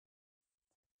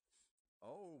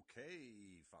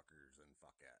Okay, fuckers and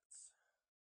fuckettes.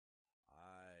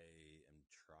 I am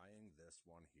trying this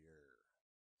one here.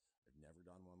 I've never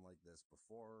done one like this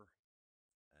before,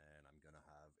 and I'm going to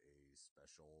have a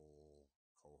special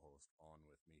co-host on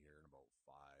with me here in about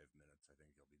 5 minutes. I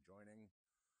think he'll be joining.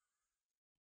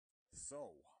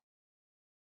 So,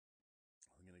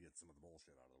 I'm going to get some of the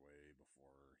bullshit out of the way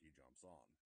before he jumps on.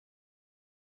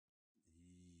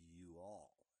 You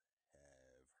all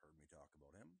have heard me talk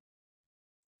about him,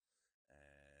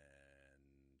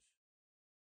 and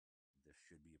this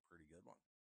should be a pretty good one.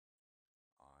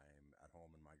 I'm at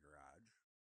home in my garage.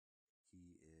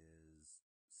 He is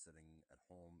sitting at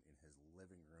home in his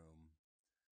living room.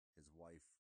 His wife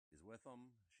is with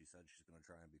him. She said she's going to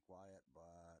try and be quiet,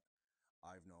 but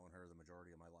I've known her the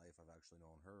majority of my life. I've actually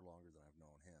known her longer than I've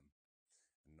known him.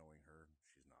 And knowing her,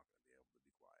 she's not going to be able to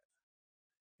be quiet.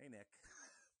 Hey, Nick.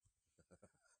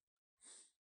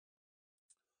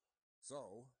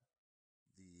 So,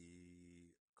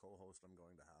 the co-host I'm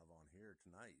going to have on here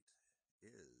tonight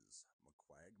is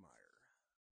mcquagmire.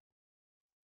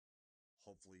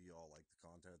 Hopefully you all like the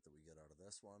content that we get out of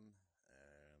this one,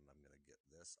 and I'm going to get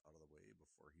this out of the way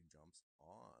before he jumps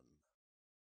on.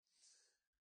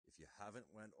 If you haven't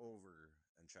went over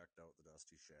and checked out the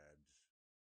Dusty Shed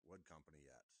Wood Company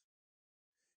yet,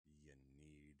 you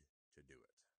need to do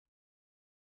it.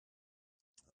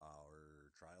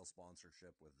 Our trial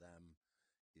sponsorship with them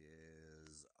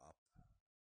is up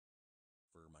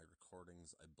for my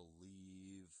recordings, I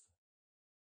believe,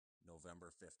 November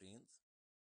 15th.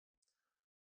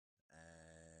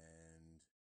 And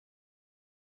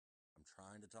I'm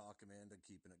trying to talk him into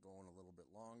keeping it going a little bit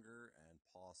longer and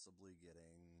possibly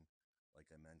getting,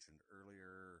 like I mentioned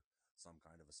earlier, some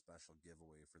kind of a special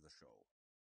giveaway for the show.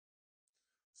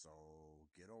 So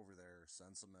get over there,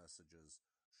 send some messages,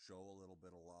 show a little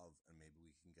bit of love, and maybe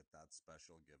we can get that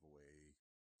special giveaway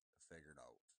figured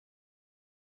out.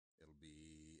 It'll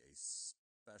be a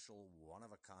special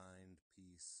one-of-a-kind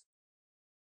piece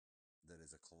that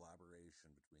is a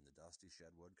collaboration between the Dusty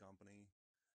Shed Wood Company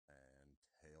and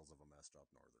Tales of a Messed Up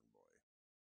Northern Boy.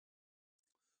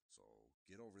 So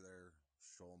get over there,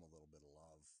 show him a little bit of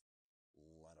love,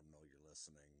 let him know you're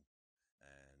listening,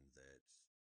 and that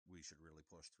we should really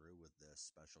push through with this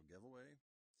special giveaway.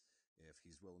 If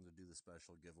he's willing to do the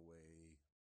special giveaway,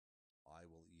 I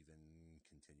will even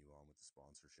continue on with the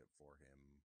sponsorship for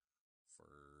him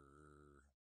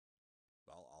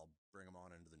I'll bring him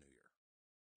on into the new year.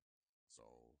 So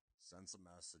send some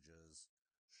messages,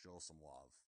 show some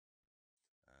love,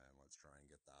 and let's try and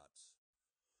get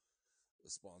the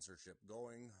sponsorship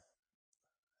going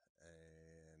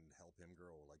and help him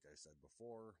grow. Like I said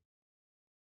before,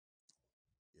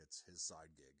 it's his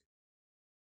side gig,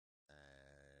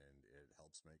 and it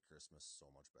helps make Christmas so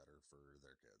much better for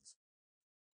their kids.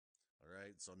 All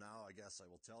right, so now I guess I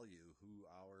will tell you who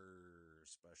our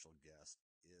special guest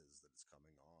is that is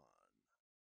coming on.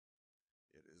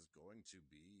 It is going to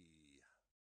be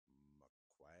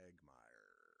mcquagmire.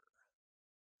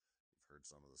 You've heard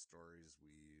some of the stories.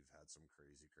 We've had some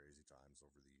crazy, crazy times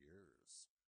over the years.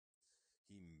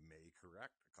 He may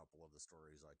correct a couple of the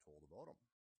stories I told about him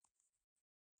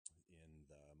in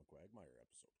the mcquagmire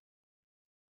episode,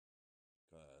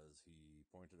 because he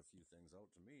pointed a few things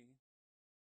out to me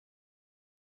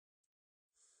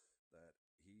that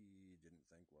he didn't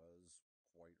think was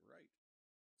quite right.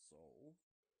 So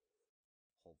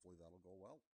hopefully that'll go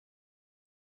well.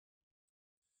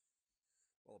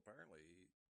 Well,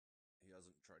 apparently he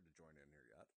hasn't tried to join in here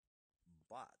yet,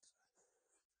 but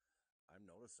I'm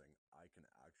noticing I can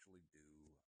actually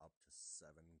do up to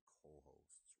 7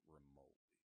 co-hosts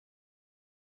remotely.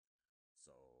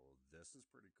 So this is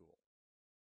pretty cool.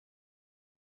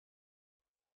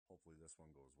 Hopefully this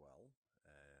one goes well,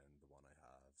 and the one I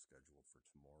have scheduled for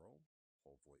tomorrow,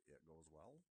 hopefully it goes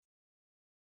well.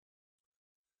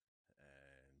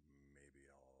 And maybe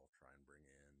I'll try and bring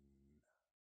in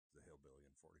the Hillbilly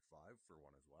in 45 for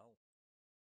one as well.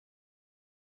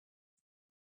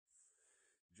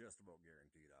 Just about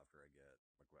guaranteed after I get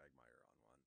mcquagmire on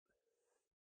one,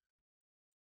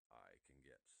 I can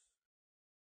get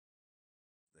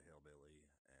the Hillbilly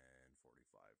and 45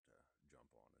 to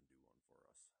jump on and do one for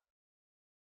us.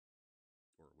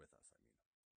 Or with us, I mean.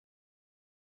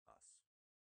 Us.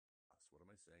 What am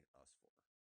I saying us for?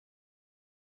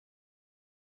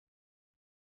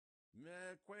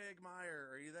 mcquagmire,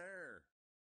 are you there?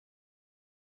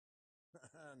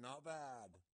 Not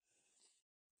bad.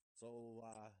 So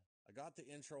I got the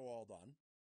intro all done.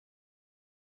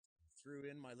 Threw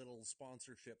in my little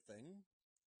sponsorship thing.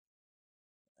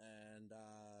 And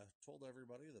told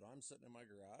everybody that I'm sitting in my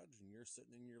garage and you're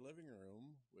sitting in your living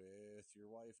room with your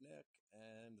wife Nick,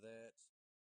 and that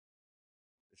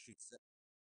she said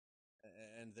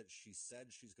and that she said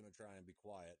she's going to try and be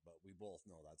quiet, but we both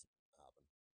know that's not going to happen.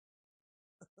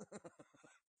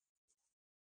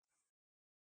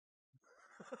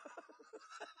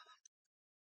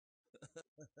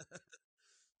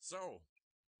 So,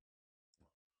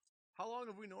 how long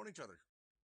have we known each other?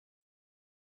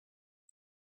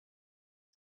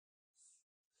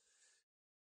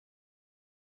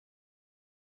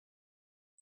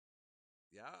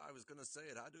 Yeah, I was going to say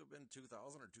it had to have been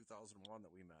 2000 or 2001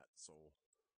 that we met. So,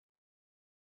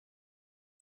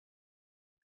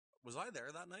 was I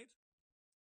there that night?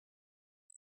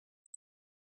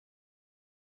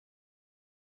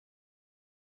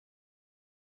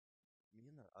 Me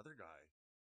and the other guy.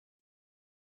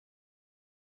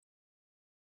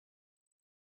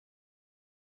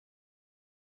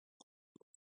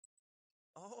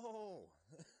 Oh,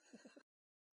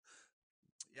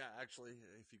 yeah. Actually,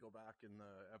 if you go back in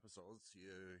the episodes,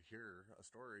 you hear a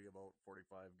story about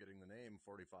 45 getting the name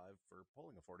 45 for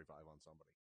pulling a 45 on somebody.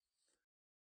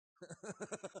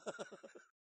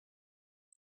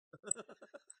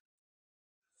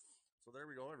 So there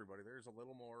we go, everybody. There's a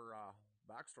little more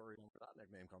backstory on where that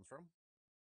nickname comes from.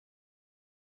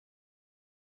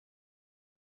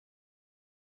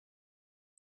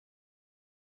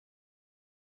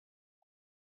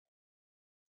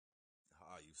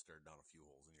 Ah, you've stared down a few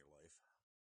holes in your life.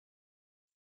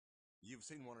 You've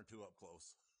seen one or two up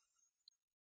close.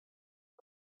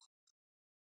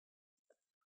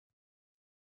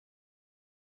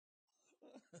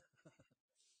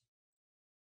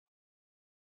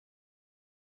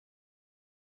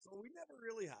 So we never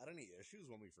really had any issues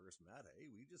when we first met. Hey,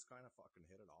 we just kind of fucking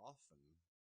hit it off, and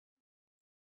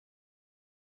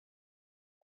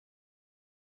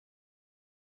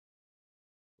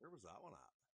where was that one at?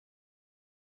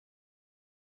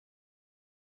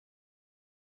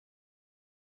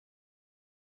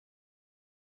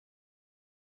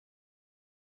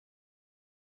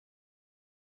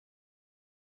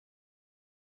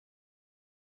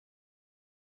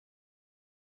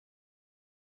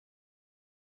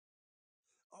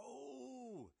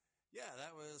 Oh, yeah,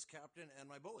 that was Captain and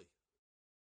my bully.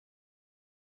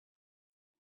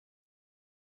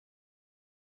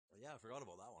 Yeah, I forgot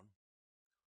about that one.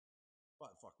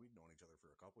 But fuck, we'd known each other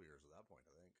for a couple years at that point.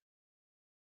 I think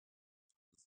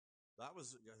that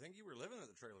was. I think you were living at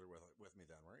the trailer with me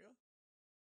then, weren't you?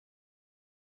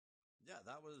 Yeah,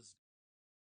 that was.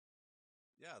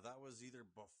 Yeah, that was either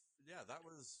buff. Yeah, that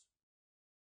was.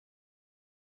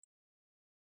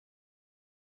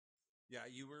 Yeah,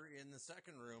 you were in the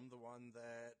second room, the one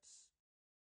that.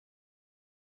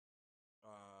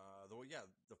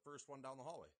 The first one down the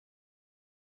hallway.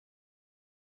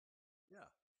 Yeah,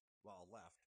 well,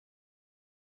 left.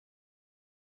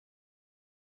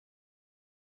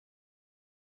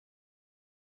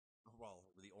 Well,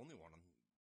 the only one.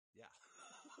 Yeah.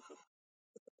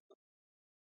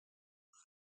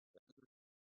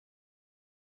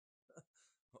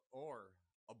 Or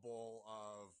a bowl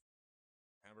of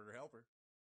hamburger helper.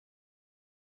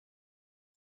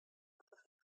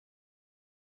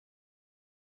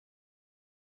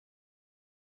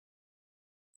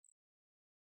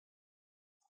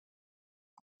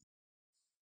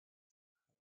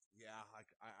 Yeah,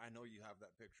 I know you have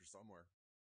that picture somewhere.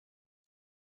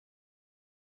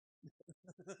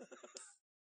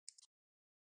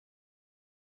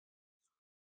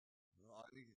 Well,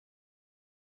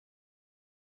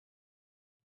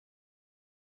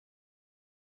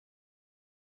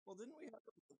 well, didn't we have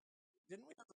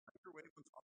the microwave on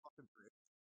top of the fucking fridge?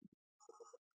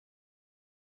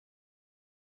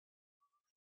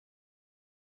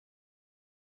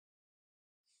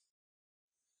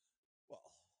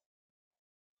 Well,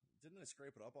 didn't I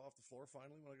scrape it up off the floor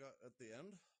finally when I got at the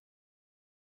end?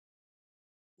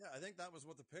 Yeah, I think that was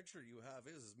what the picture you have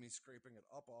is me scraping it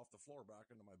up off the floor back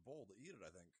into my bowl to eat it,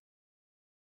 I think.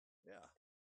 Yeah.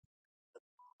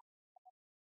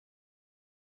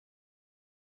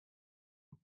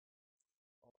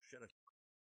 Oh shit.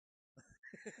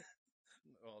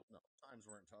 Well, no, times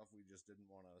weren't tough. We just didn't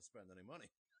want to spend any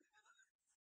money.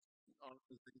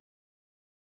 Honestly,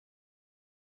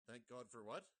 thank God for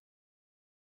what?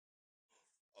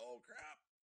 Oh crap.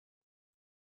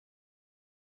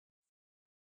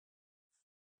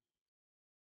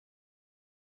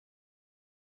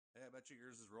 Hey, I bet you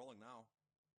yours is rolling now.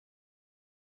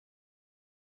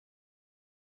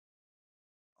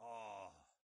 Oh,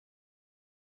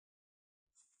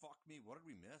 fuck me. What did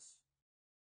we miss?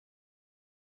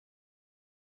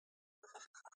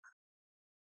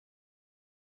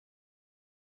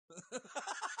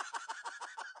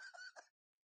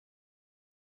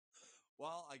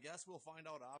 Well, I guess we'll find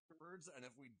out afterwards. And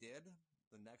if we did,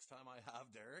 the next time I have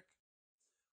Derek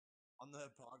on the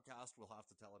podcast, we'll have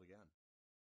to tell it again.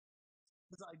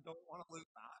 Because I don't want to lose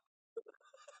that.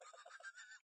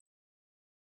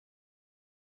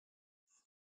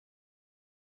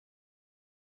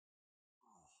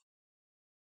 Oh,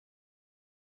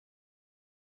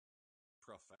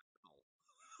 professional.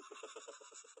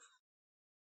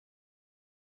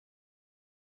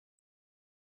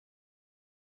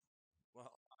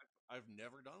 Well, I've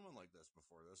never done one like this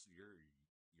before.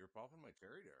 You're popping my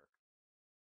cherry, Derek.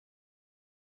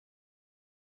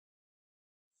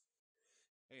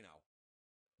 Hey now,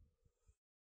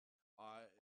 I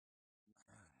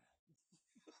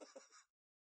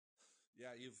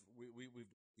yeah, we've done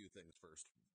a few things first,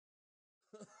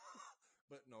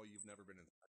 but no, you've never been in.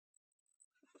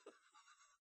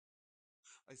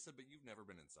 I said, but you've never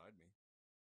been inside me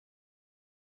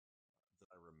that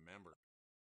I remember.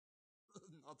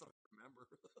 Not that I remember.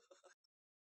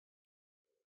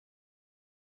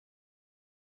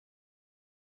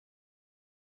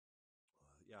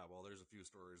 Yeah, well, there's a few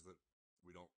stories that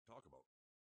we don't talk about.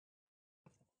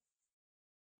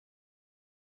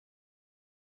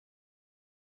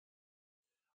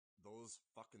 Those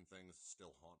fucking things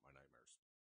still haunt my nightmares.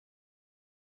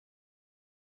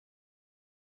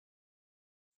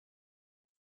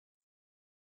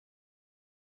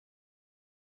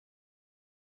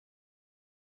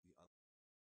 The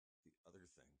the other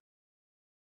thing.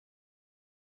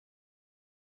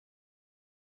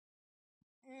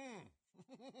 Mm.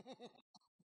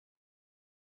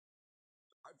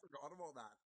 I forgot about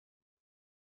that.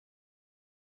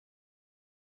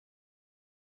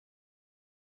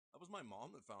 That was my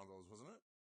mom that found those, wasn't it?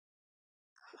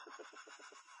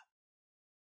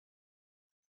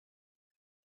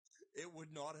 It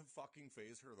would not have fucking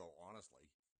phased her though, honestly.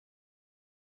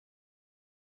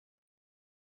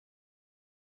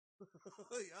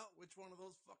 Yeah, which one of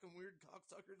those fucking weird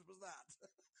cocksuckers was that?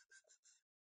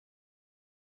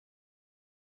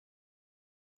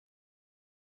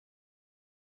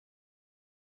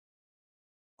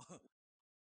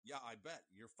 Yeah, I bet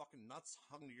your fucking nuts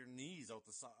hung to your knees out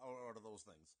the side out of those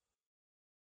things.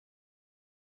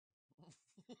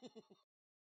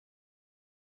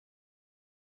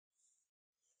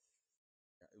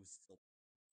 Yeah, it was still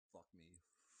fuck me.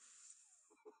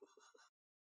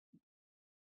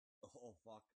 Oh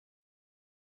fuck.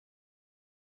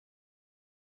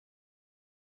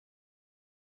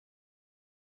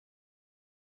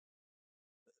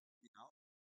 Yeah.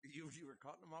 You were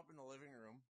cutting them up in the living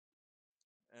room,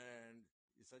 and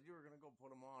you said you were gonna go put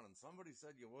them on, and somebody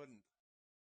said you wouldn't,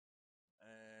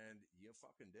 and you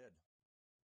fucking did.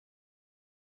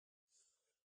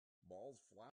 Balls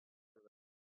flat.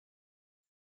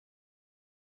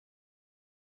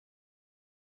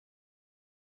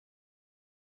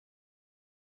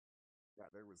 Yeah,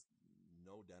 there was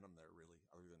no denim there really,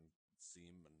 other than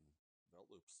seam and belt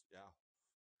loops. Yeah.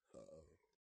 Uh-oh.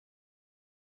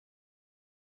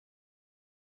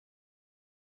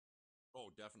 Oh,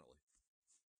 definitely.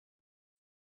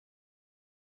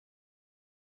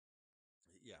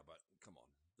 Yeah, but come on.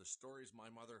 The stories my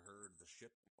mother heard, the shit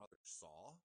my mother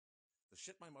saw, the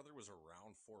shit my mother was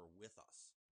around for with us.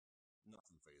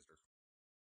 Nothing phased her.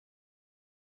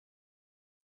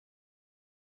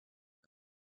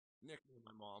 Nick knew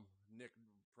my mom. Nick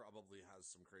probably has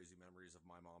some crazy memories of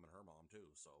my mom and her mom too.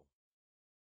 So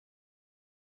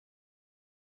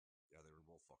yeah, they were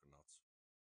both fucking nuts.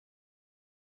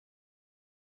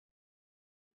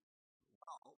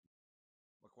 Oh,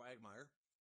 mcquagmire,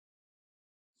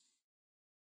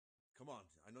 come on.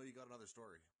 I know you got another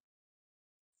story.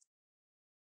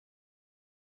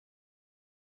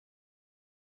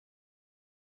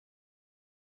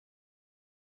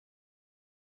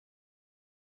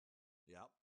 Yep,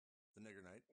 the nigger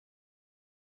night.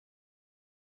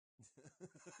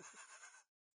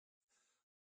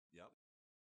 Yep.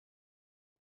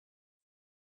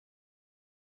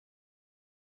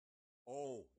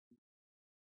 Oh,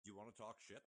 you want to talk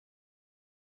shit?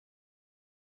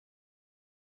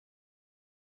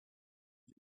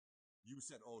 You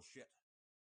said, "Oh shit."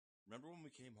 Remember when we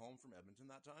came home from Edmonton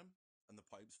that time and the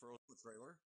pipes froze the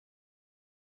trailer?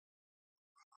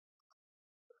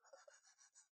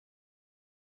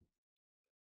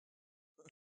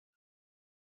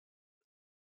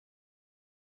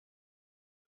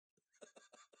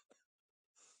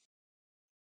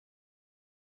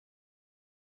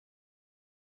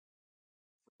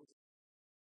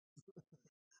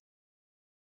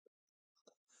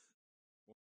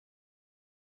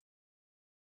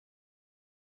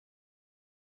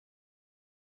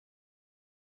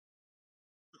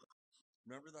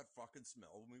 Remember that fucking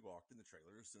smell when we walked in the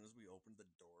trailer as soon as we opened the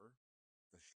door?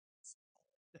 The smell.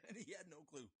 And he had no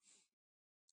clue.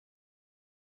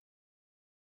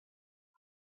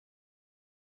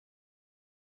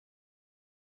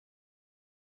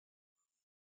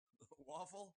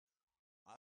 Waffle,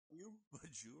 I love you,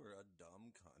 but you are a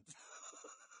dumb cunt.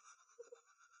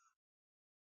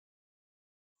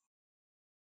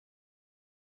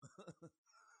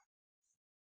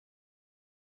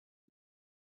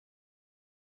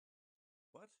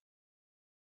 What?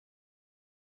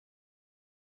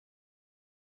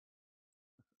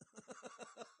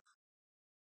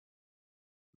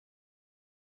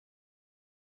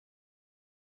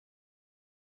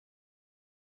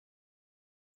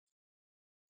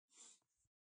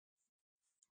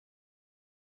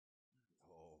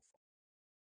 Oh,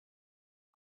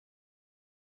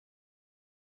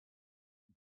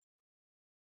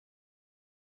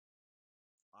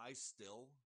 I still,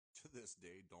 to this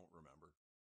day, don't remember.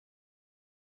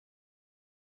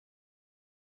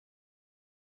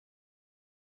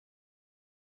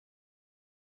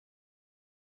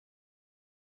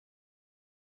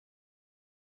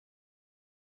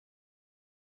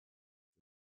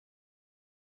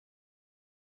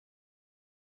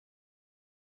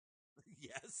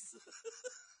 Yes.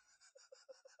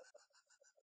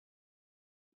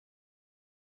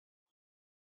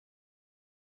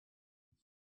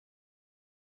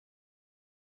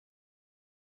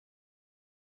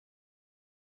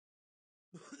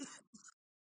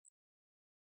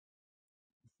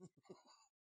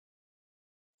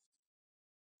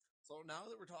 So now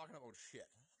that we're talking about shit,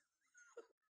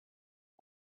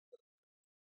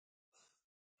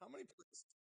 how many places,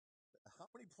 how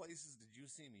many places did you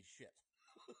see me shit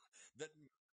that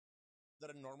that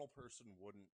a normal person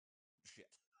wouldn't shit?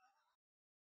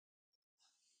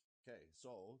 Okay,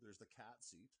 so there's the cat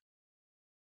seat.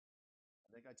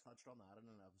 I think I touched on that in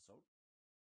an episode.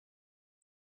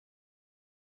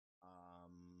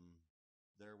 Um,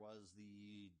 there was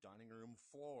the dining room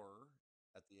floor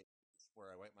at the where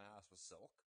I wipe my ass with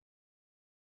silk.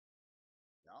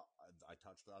 Yeah, I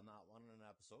touched on that one in an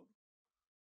episode.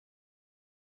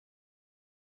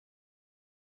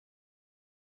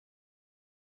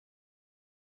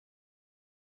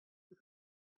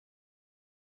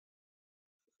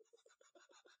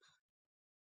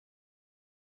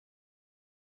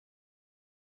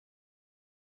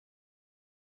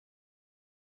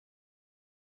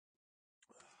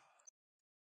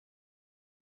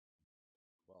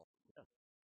 Well, yeah.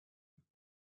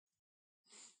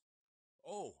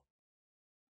 Oh,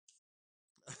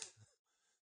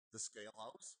 the scale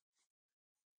house.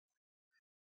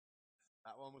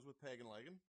 That one was with Pagan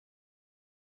Leggin.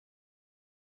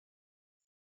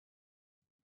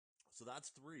 So that's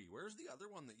three. Where's the other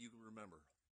one that you remember?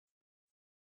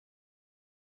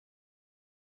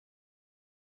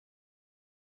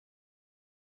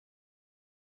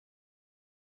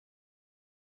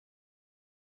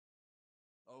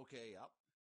 Okay, yep.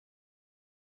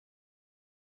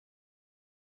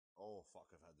 Oh, fuck,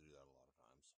 I've had to do that a lot of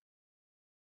times.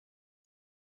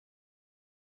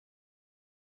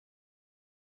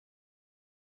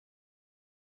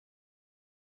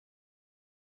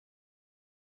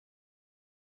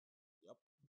 Yep.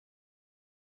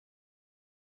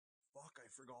 Fuck, I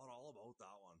forgot all about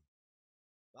that one.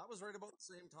 That was right about the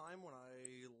same time when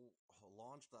I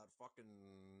launched that fucking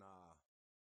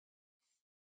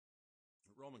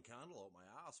Roman candle out my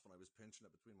ass when I was pinching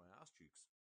it between my ass cheeks.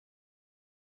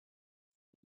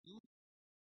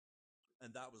 And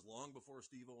that was long before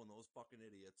Steve-O and those fucking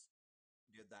idiots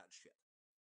did that shit.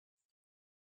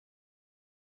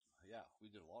 Yeah,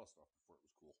 we did a lot of stuff before it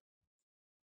was cool.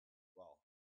 Well,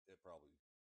 it probably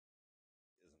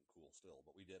isn't cool still,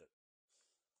 but we did it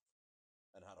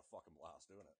and had a fucking blast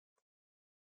doing it.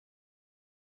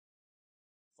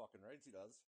 Fucking rights he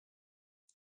does.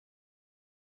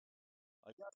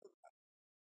 I guess,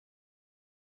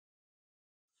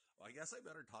 I guess I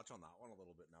better touch on that one a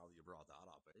little bit now that you brought that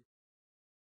up, eh?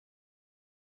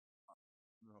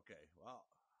 Okay, well,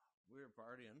 we were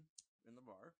partying in the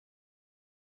bar,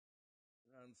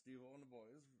 and Steve-O and the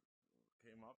boys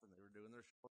came up and they were doing their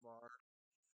show at the bar.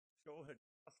 Show had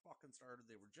just fucking started.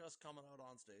 They were just coming out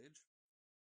on stage,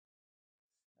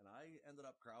 and I ended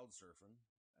up crowd surfing.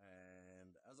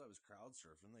 And as I was crowd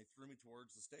surfing, they threw me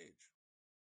towards the stage.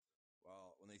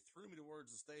 Well, when they threw me towards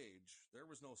the stage, there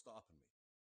was no stopping me,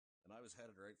 and I was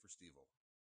headed right for Steve-O.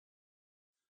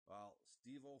 Well,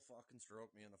 Steve-O fucking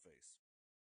stroked me in the face,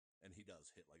 and he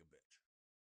does hit like a bitch.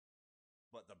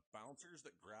 But the bouncers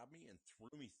that grabbed me and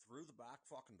threw me through the back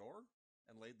fucking door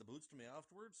and laid the boots to me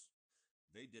afterwards,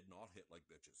 they did not hit like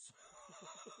bitches.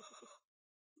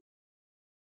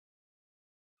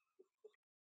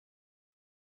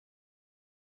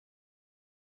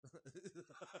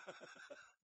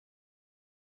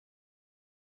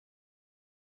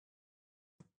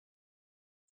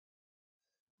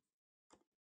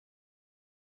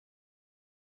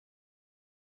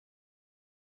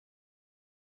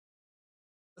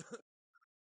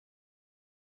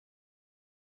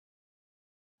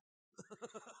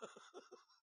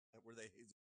 Were they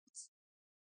Jesus?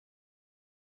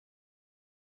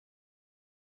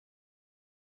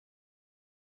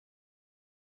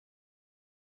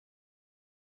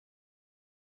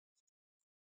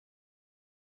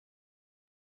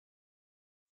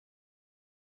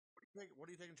 What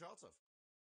are you taking shots of?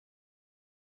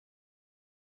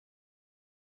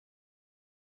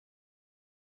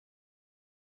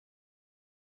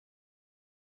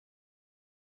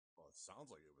 Well, it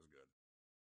sounds like it was good.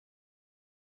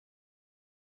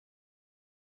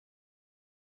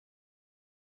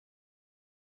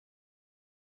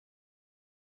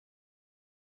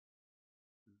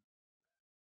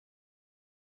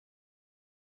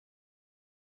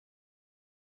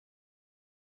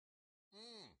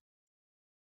 Mm.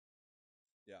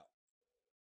 Yeah,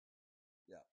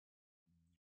 yeah.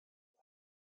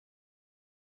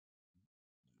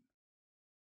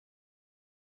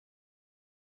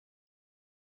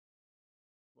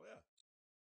 Well, yeah.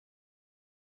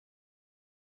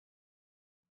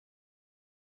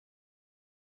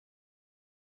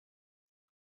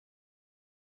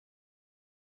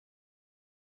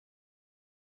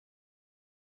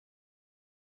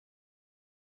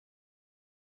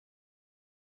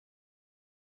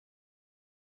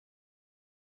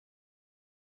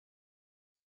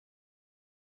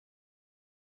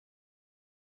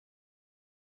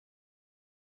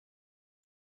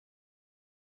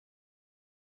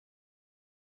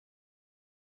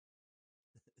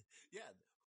 Yeah.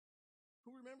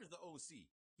 Who remembers the OC?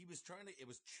 He was trying to. It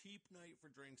was cheap night for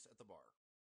drinks at the bar.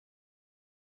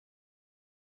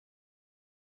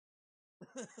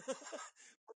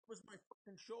 That was my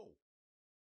fucking show.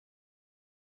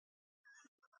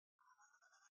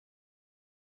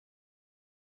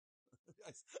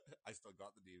 I, I still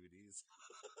got the DVDs.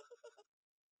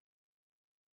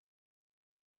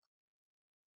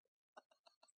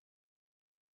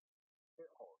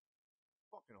 Oh,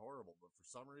 fucking horrible, but for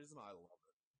some reason I love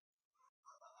it.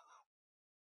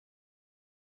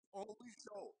 Only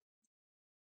show,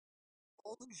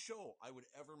 only show I would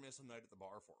ever miss a night at the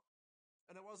bar for.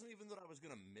 And it wasn't even that I was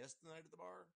gonna miss the night at the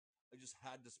bar. I just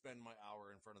had to spend my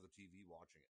hour in front of the TV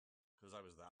watching it because I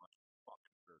was that much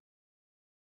fucking hurt.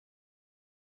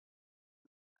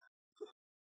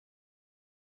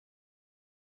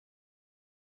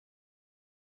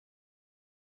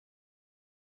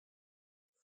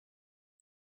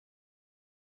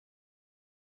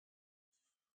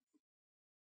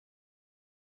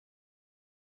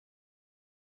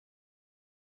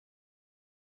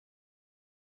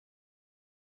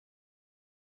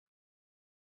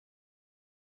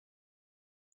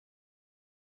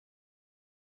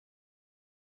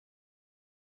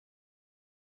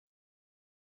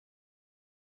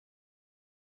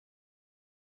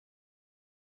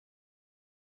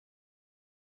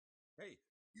 Hey,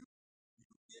 you, you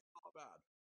did not bad.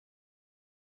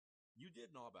 You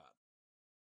did not bad.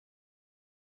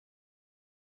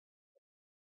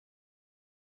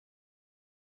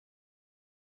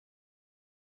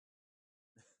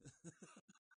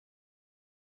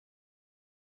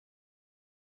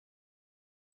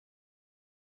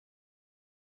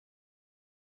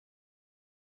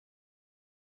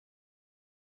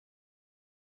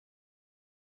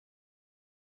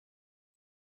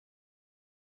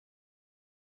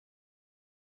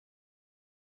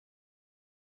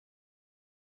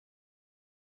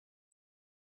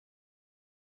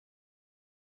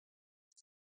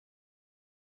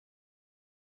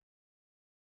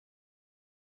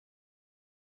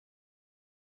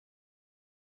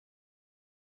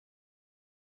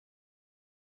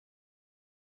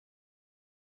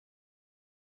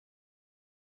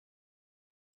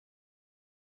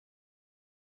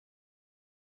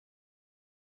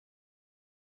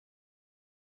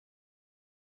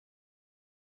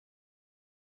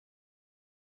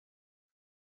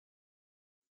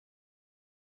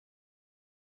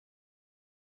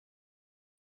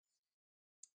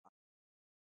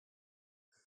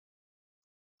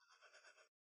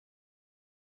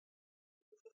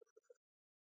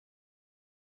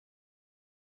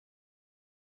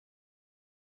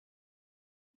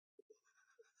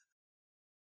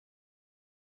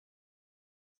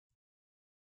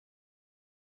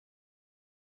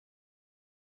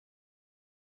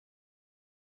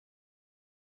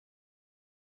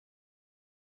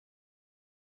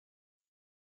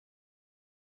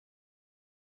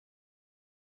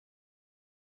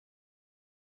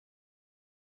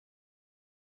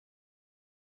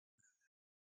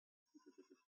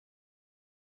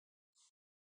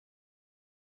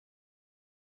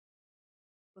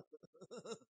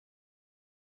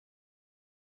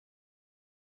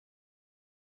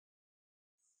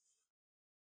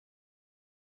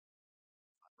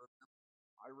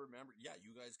 I remember. Yeah,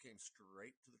 you guys came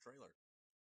straight to the trailer.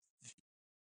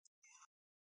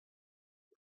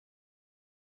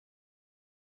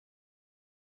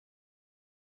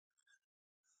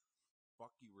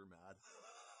 Fuck, you were mad.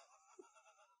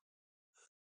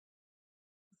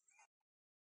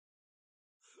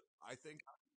 I think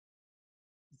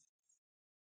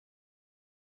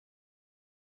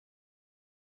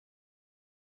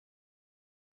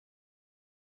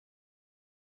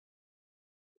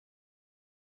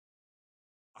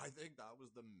I think that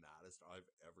was the maddest I've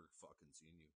ever fucking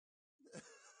seen you.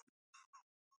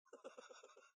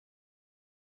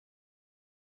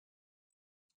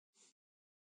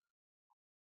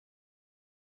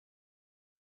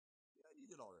 Yeah, you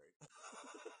did all right.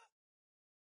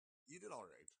 You did all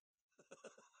right.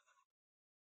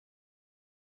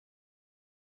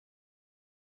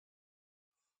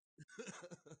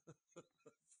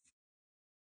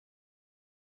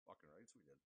 Fucking rights we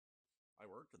did. I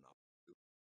worked in that.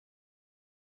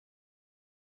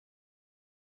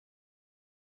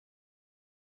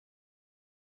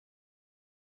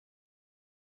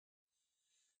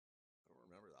 I don't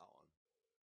remember that one.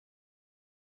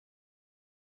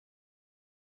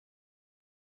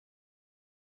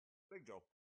 Big Joe.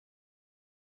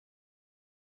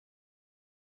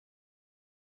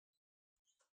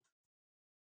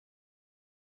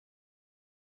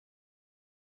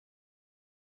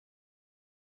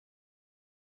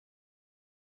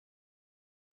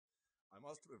 I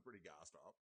must have been pretty gassed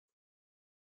up.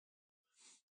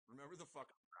 Remember the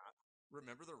fucking rat?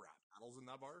 Remember the rat battles in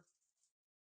that bar?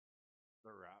 The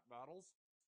rat battles?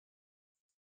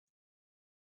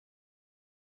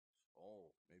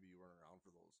 Oh, maybe you weren't around for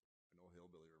those. I know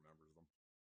Hillbilly remembers them.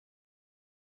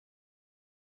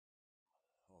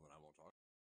 Oh, then I won't talk.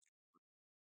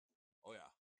 Oh yeah,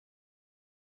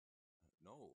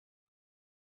 no,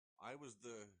 I was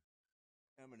the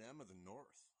Eminem of the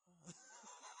North.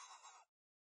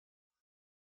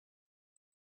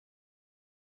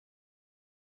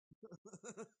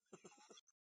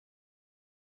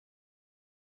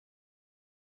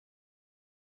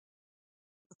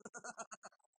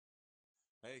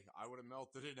 Hey, I would have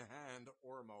melted in a hand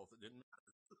or a mouth. It didn't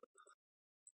matter.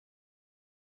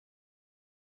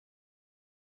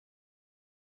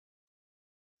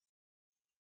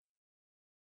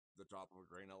 The top of a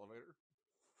grain elevator.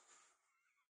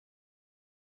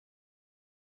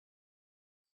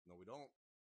 No, we don't.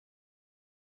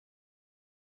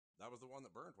 That was the one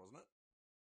that burnt, wasn't it?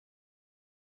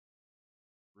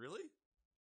 Really?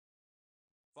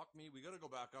 Fuck me. We got to go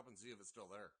back up and see if it's still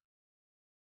there.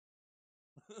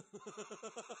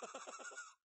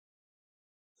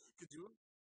 could you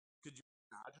could you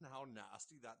imagine how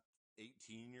nasty that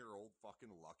 18-year-old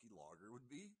fucking Lucky Logger would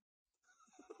be?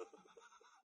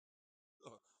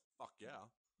 Oh, fuck yeah.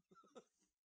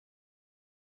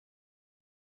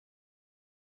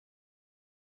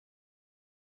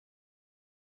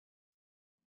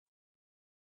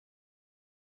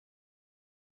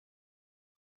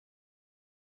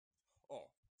 Oh,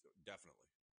 definitely.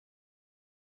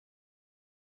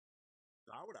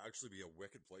 That would actually be a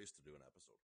wicked place to do an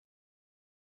episode.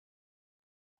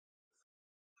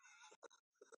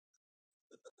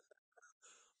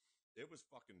 It was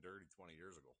fucking dirty 20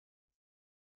 years ago.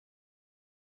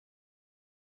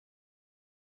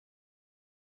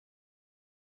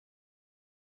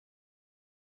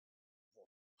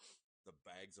 The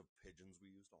bags of pigeons we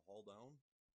used to haul down.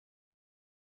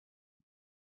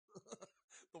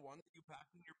 The one that you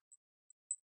packed in your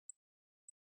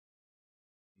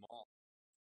mall.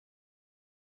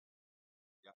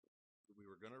 Yeah. We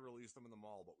were going to release them in the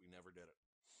mall, but we never did it.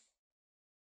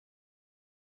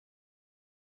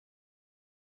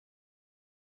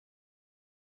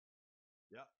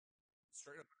 Yeah.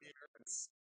 Straight up in the air and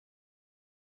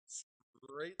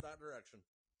straight that direction.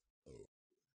 Oh.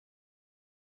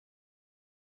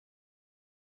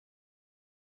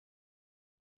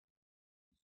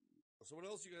 So what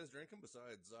else you guys drinking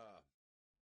besides the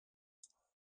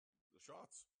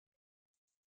shots?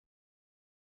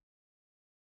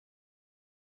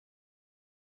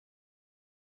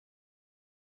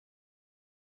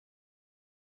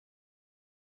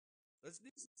 That's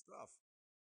decent stuff.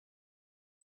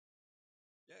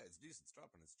 Yeah, it's decent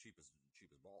stuff and it's cheap as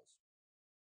balls.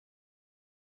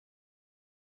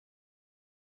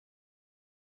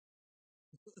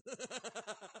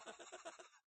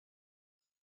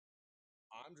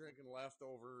 I'm drinking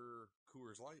leftover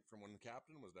Coors Light from when the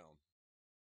captain was down.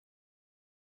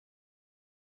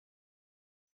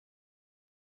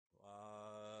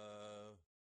 Uh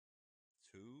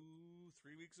 2,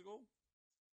 3 weeks ago.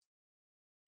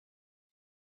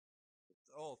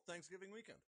 Oh, Thanksgiving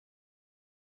weekend.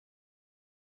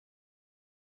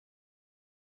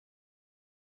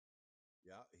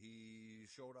 he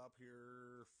showed up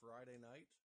here Friday night.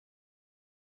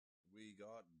 We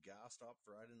got gassed up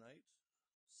Friday night.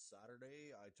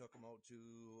 Saturday, I took him out to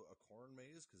a corn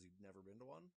maze because he'd never been to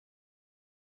one.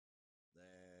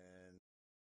 Then,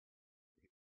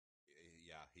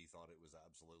 yeah, he thought it was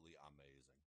absolutely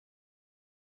amazing.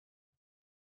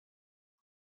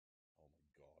 Oh my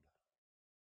god!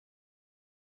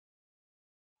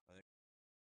 I think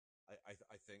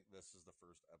I think this is the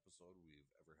first episode we've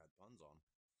ever had puns on.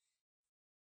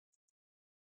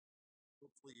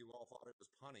 Hopefully, you all thought it was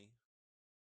punny.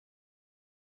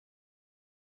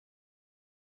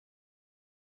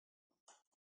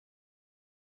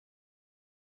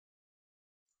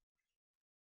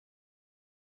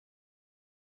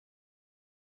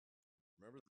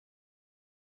 Remember?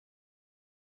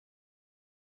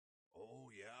 Oh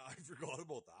yeah, I forgot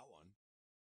about that one.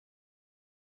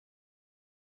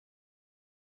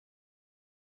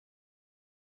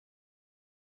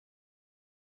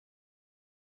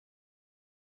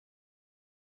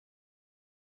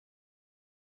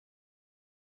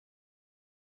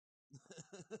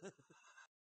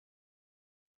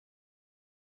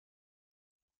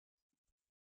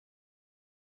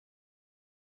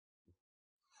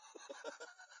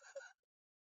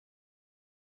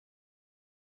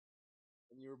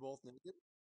 And you were both naked.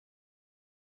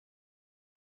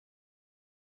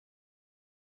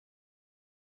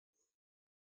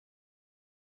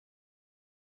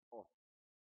 Oh,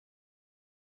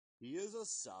 he is a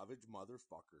savage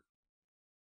motherfucker.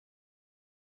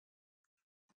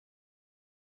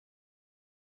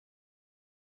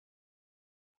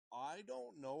 I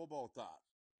don't know about that.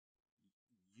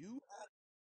 You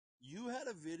you had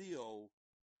a video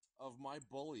of my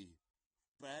bully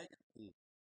bagging me.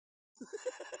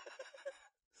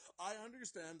 I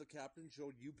understand the captain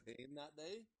showed you pain that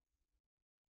day,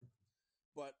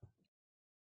 but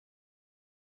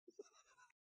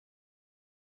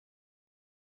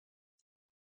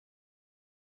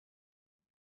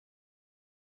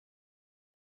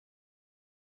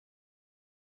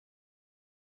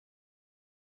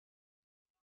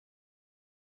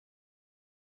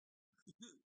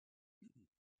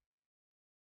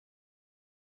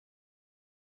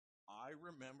I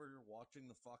remember watching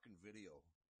the fucking video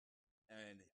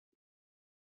and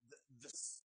the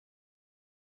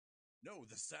no,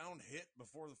 the sound hit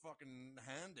before the fucking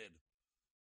hand did.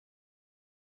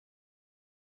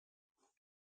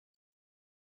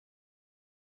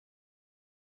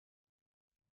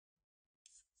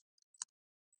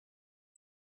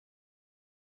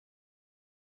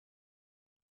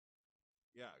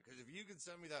 Yeah, because if you could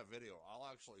send me that video, I'll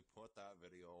actually put that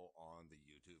video on the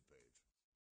YouTube page.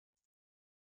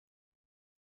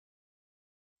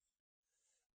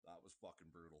 That was fucking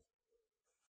brutal.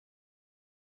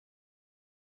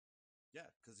 Yeah,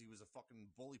 because he was a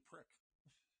fucking bully prick.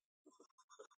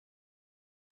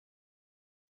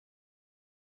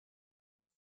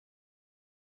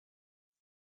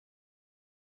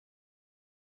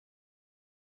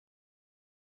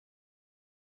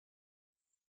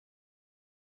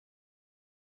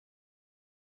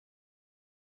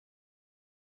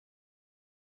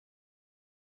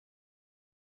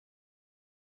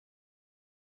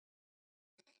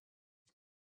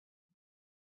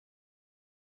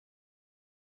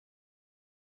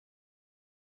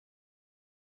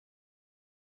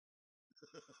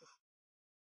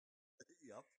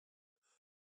 Yep.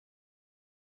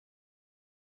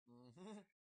 Mm-hmm.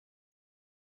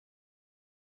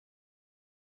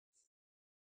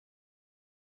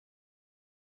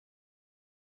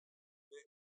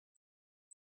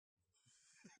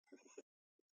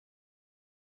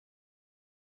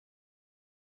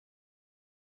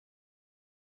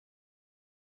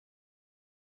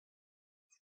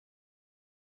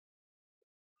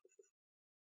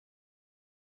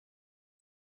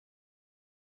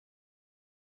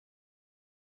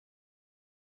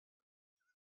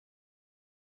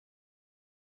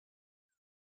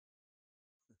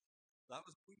 That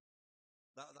was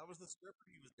that was the stripper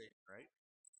he was dating, right?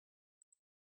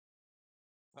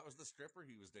 That was the stripper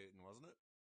he was dating, wasn't it?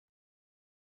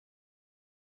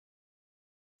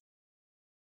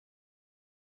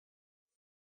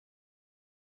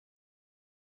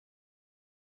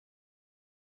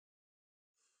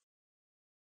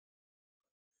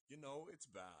 You know, it's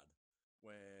bad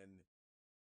when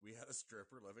we had a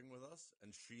stripper living with us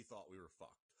and she thought we were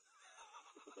fucked.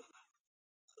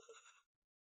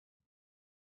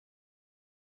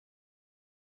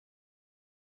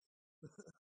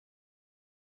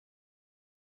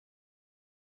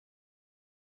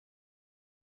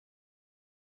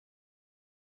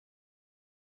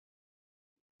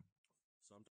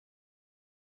 Sometimes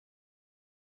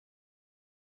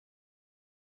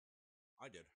I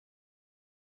did.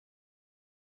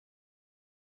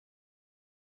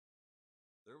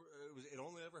 There, it was. It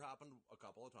only ever happened a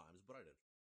couple of times, but I did.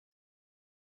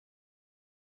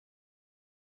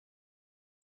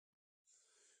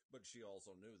 But she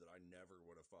also knew that I never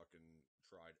would have fucking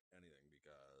tried anything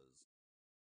because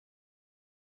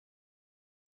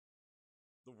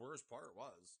the worst part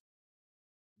was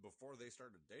before they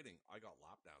started dating, I got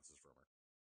lap dances from her.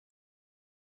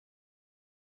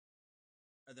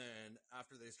 And then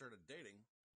after they started dating,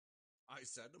 I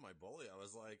said to my bully, I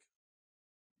was like,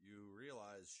 you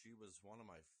realize she was one of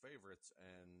my favorites,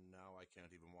 and now I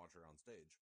can't even watch her on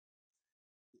stage.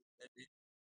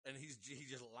 And he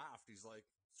just laughed. He's like,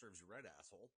 serves you right,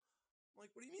 asshole. I'm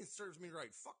like, what do you mean serves me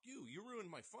right? Fuck you. You ruined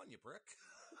my fun, you prick.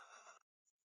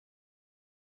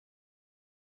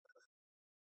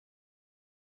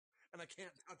 And I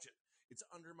can't touch it. It's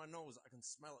under my nose. I can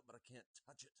smell it, but I can't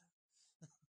touch it.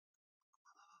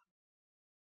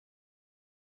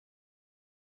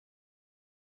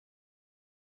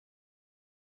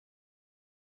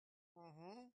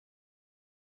 Mm-hmm.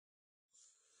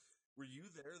 Were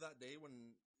you there that day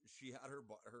when she had her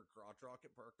crotch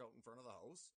rocket parked out in front of the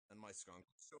house and my skunk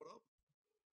showed up?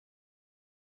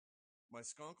 My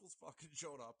skunkles fucking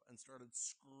showed up and started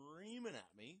screaming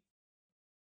at me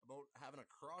about having a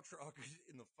crotch rocket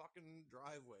in the fucking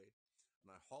driveway. And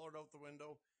I hollered out the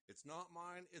window, "It's not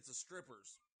mine, it's a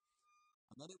stripper's."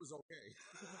 And then it was okay.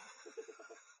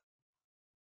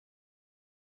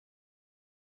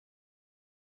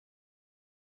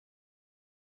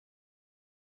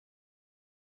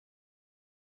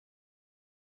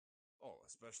 Oh,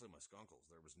 especially my skunkles.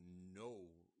 There was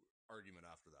no argument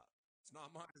after that. It's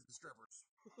not mine, it's the strippers.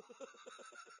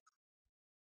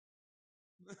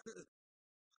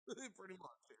 Pretty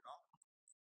much, you know?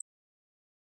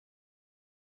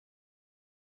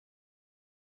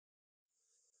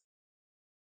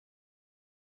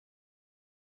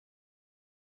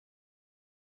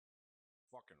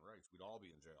 Fucking right. We'd all be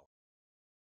in jail.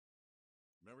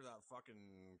 Remember that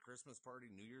fucking Christmas party,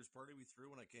 New Year's party we threw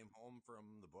when I came home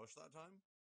from the bush that time?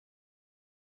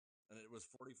 And it was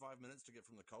 45 minutes to get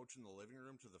from the couch in the living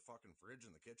room to the fucking fridge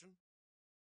in the kitchen?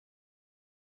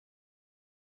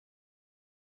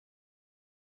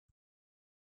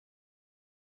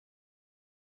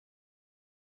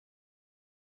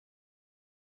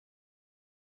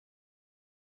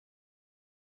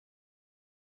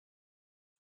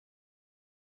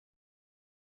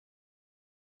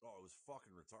 Oh, it was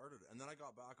fucking retarded. And then I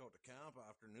got back out to camp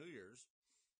after New Year's,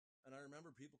 and I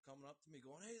remember people coming up to me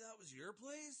going, "Hey, that was your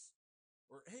place?"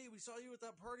 Or, "Hey, we saw you at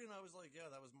that party." And I was like, "Yeah,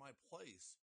 that was my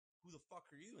place. Who the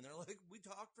fuck are you?" And they're like, "We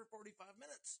talked for 45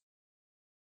 minutes."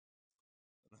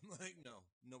 And I'm like, "No,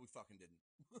 no, we fucking didn't."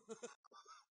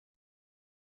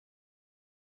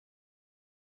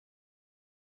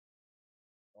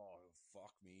 Oh,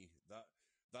 fuck me.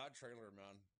 That trailer,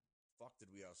 man. Fuck,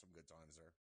 did we have some good times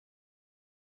there.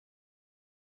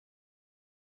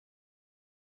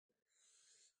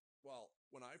 Well,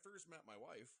 when I first met my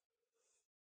wife,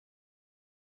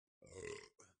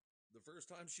 the first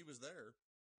time she was there,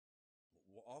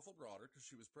 awful brought her because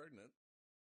she was pregnant.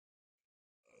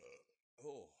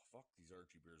 Oh, fuck, these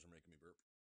Archie beers are making me burp.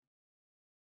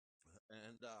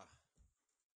 And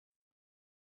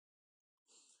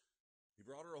he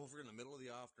brought her over in the middle of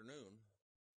the afternoon,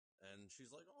 and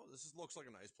she's like, "Oh, looks like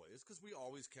a nice place," because we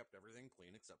always kept everything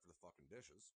clean except for the fucking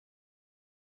dishes.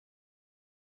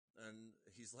 And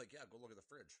he's like, "Yeah, go look at the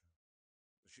fridge."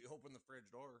 She opened the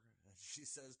fridge door, and she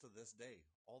says to this day,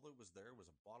 all that was there was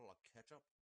a bottle of ketchup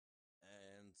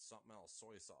and something else,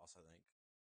 soy sauce, I think.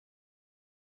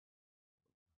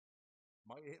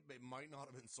 It might not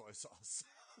have been soy sauce.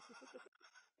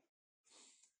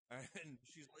 And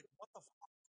she's like, "What the?"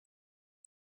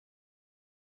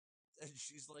 And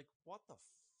she's like, "What the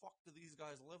fuck do these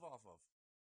guys live off of?"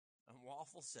 And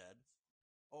Waffle said,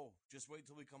 "Oh, just wait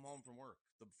till we come home from work.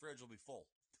 The fridge will be full."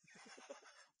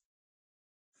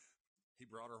 He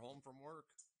brought her home from work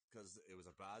because it was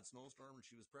a bad snowstorm and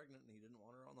she was pregnant and he didn't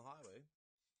want her on the highway.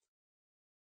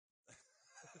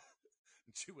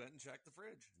 And she went and checked the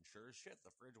fridge, and sure as shit,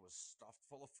 the fridge was stuffed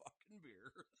full of fucking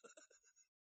beer.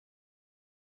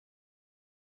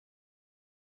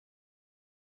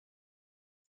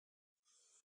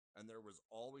 And there was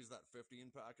always that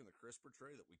 15 pack in the crisper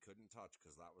tray that we couldn't touch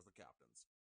because that was the captain's.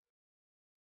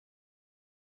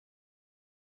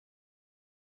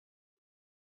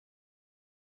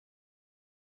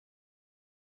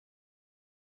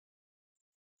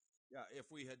 Yeah,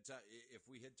 if we had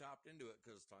tapped into it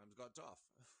because times got tough,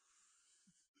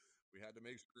 we had to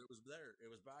make sure it was there.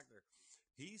 It was back there.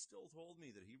 He still told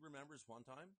me that he remembers one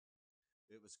time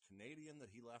It was Canadian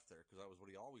that he left there because that was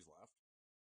what he always left.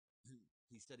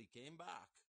 He said he came back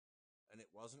and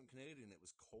it wasn't Canadian, it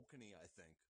was kokanee, I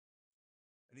think.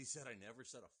 And he said, I never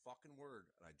said a fucking word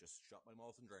and I just shut my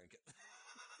mouth and drank it.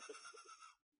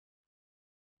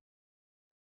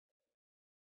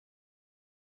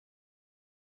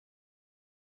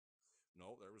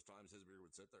 No, there was times his beer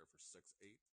would sit there for 6,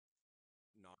 8,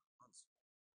 9 months.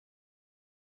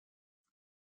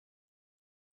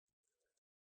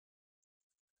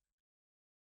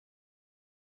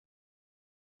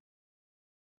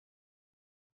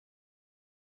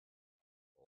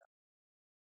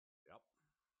 Yep.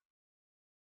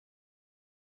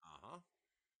 Uh huh.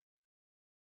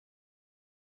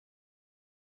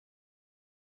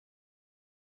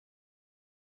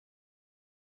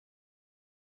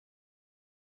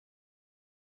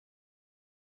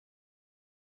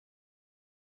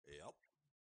 Yep.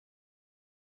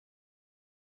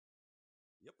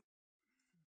 Yep.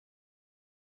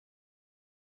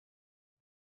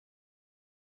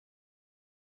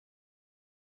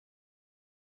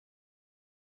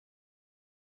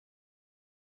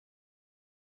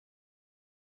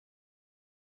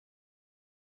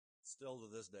 Still to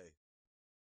this day.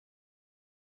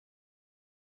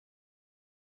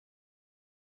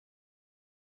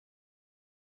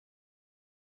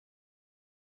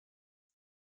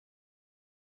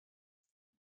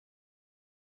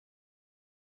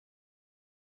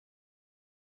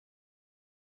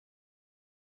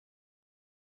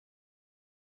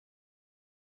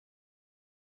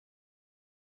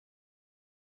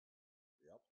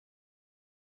 Yep.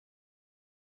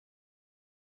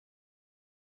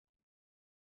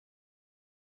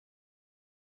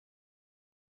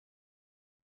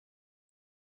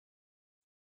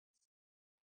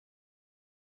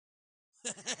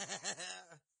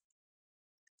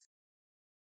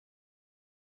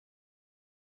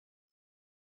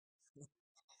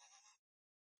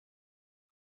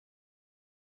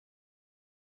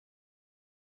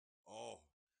 Oh,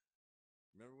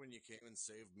 remember when you came and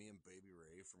saved me and Baby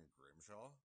Ray from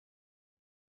Grimshaw?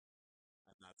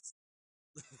 And that's.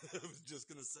 I was just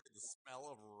going to say the smell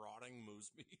of rotting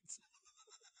moose meat.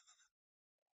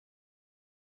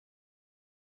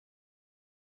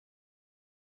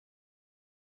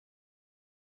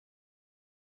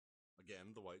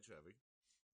 Again, the white Chevy.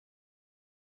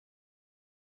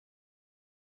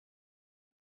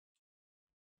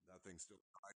 That thing still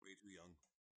died way too young.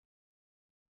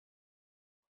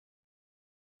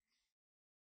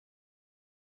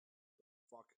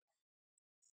 Fuck.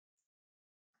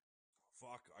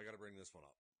 Fuck. I got to bring this one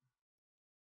up.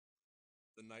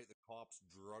 The night the cops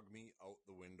drug me out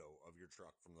the window of your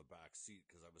truck from the back seat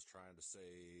because I was trying to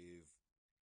save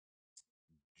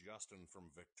Justin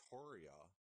from Victoria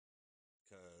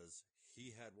because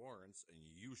he had warrants and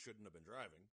you shouldn't have been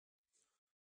driving.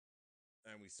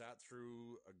 And we sat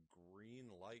through a green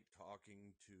light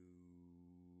talking to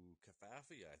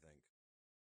Kafafi, I think.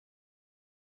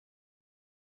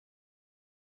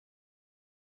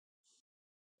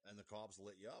 And the cops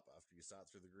lit you up after you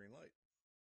sat through the green light.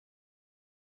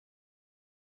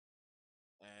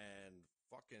 And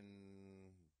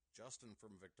fucking Justin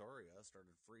from Victoria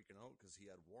started freaking out because he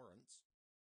had warrants.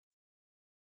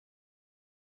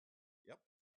 Yep.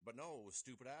 But no,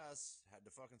 stupid ass had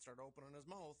to fucking start opening his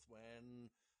mouth when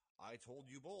I told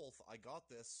you both, I got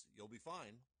this, you'll be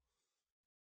fine.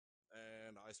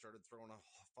 And I started throwing a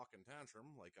fucking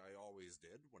tantrum like I always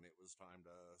did when it was time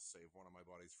to save one of my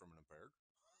buddies from an impaired.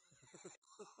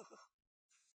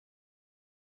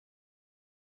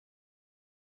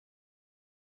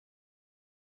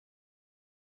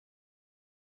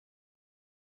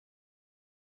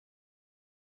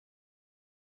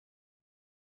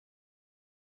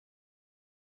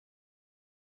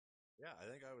 Yeah, I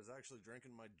think I was actually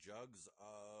drinking my jugs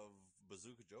of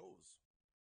Bazooka Joe's.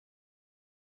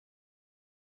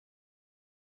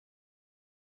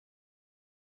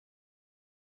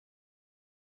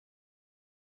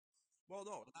 Well,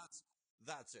 no,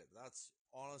 that's it. That's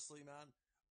honestly, man.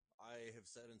 I have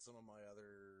said in some of my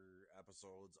other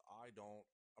episodes, I don't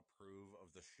approve of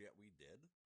the shit we did,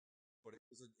 but it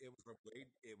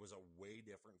was a way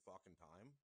different fucking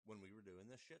time when we were doing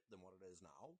this shit than what it is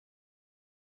now.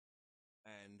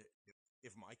 And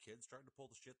if my kids tried to pull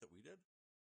the shit that we did,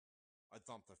 I'd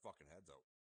thump their fucking heads out.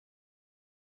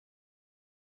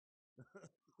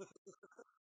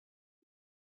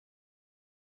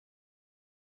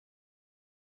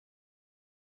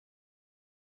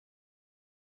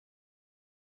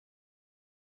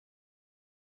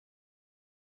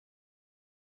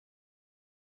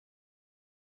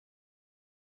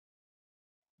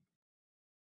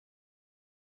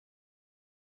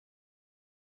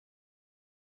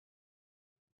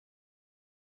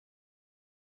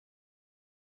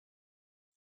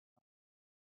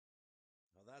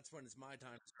 That's when it's my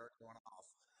time to start going off.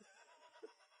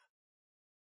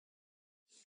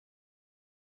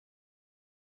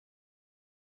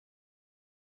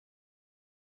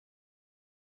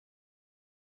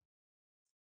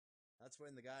 That's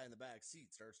when the guy in the back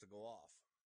seat starts to go off.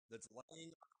 That's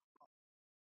laying,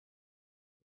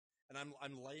 and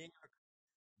I'm laying.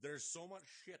 There's so much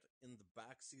shit in the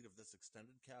back seat of this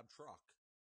extended cab truck.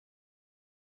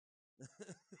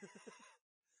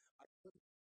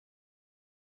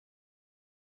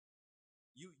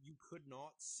 You could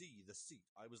not see the seat.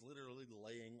 I was literally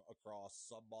laying across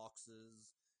sub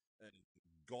boxes, and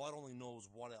God only knows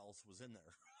what else was in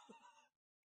there.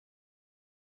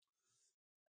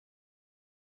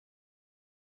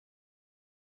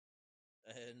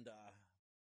 And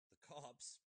the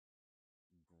cops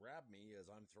grab me as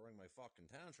I'm throwing my fucking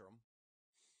tantrum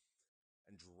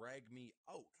and drag me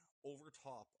out over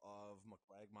top of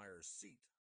mcquagmire's seat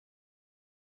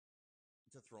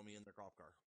to throw me in their cop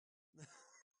car.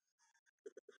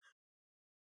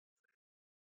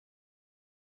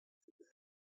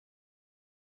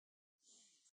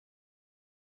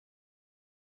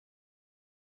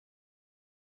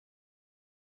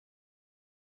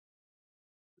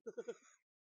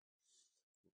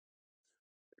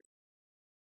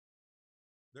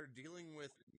 They're dealing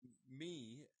with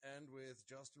me and with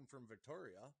Justin from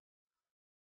Victoria.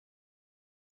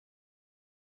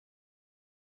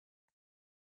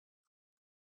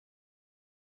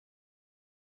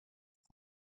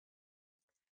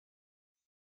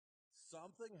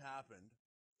 Something happened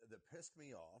that pissed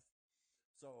me off.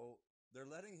 So they're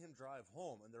letting him drive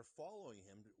home and they're following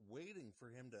him, waiting for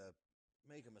him to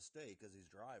make a mistake as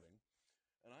he's driving.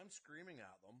 And I'm screaming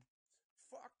at them,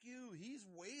 fuck you, he's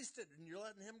wasted and you're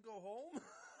letting him go home?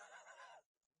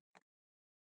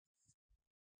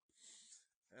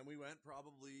 And we went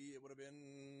probably, it would have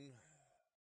been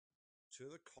to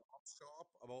the cop shop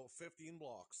about 15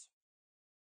 blocks.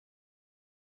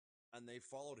 And they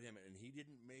followed him and he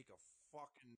didn't make a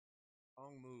fucking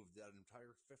wrong move that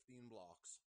entire 15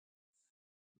 blocks.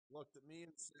 Looked at me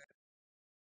and said,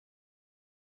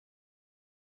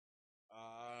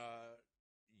 uh,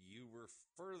 you were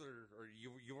further, or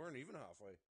you weren't even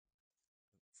halfway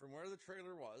from where the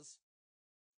trailer was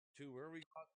to where we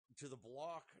got to the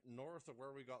block north of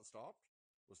where we got stopped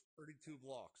was 32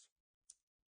 blocks.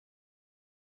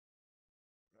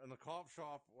 And the cop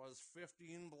shop was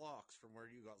 15 blocks from where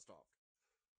you got stopped.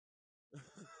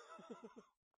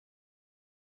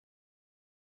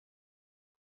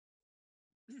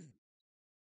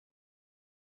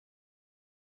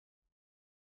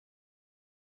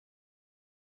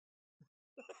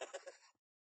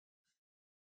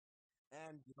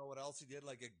 And you know what else he did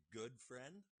like a good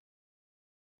friend?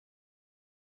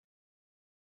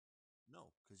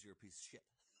 No, because you're a piece of shit.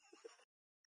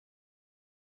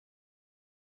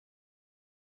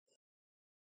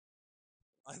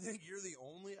 I think you're the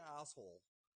only asshole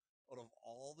out of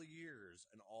all the years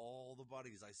and all the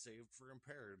buddies I saved for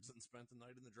impaired and spent the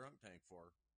night in the drunk tank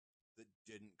for that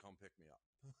didn't come pick me up.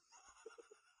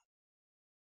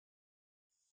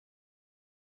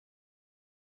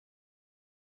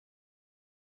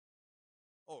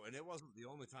 Oh, and it wasn't the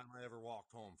only time I ever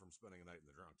walked home from spending a night in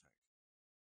the drunk tank.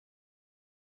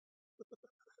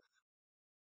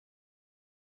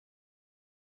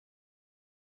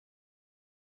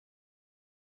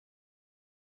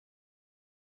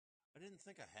 I didn't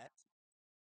think I had to.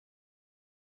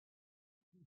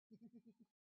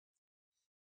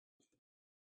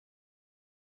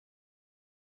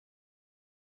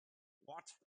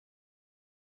 What?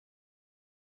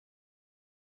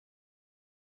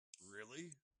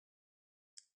 Really?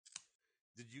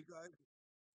 Did you guys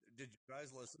did you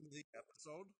guys listen to the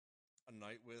episode A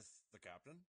Night with the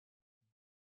Captain?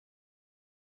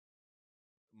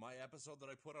 My episode that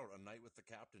I put out, A Night with the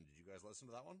Captain. Did you guys listen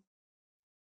to that one?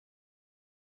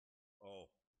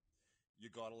 Oh, you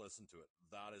got to listen to it.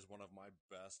 That is one of my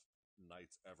best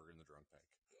nights ever in the drunk tank.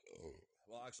 Oh.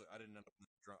 Well, actually, I didn't end up in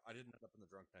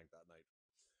the drunk tank that night.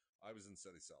 I was in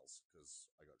city cells because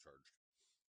I got charged.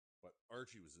 But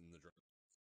Archie was in the drunk.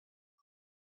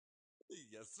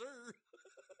 Yes, sir.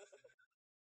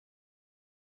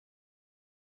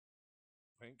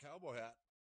 Pink cowboy hat.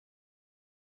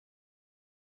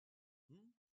 Hmm?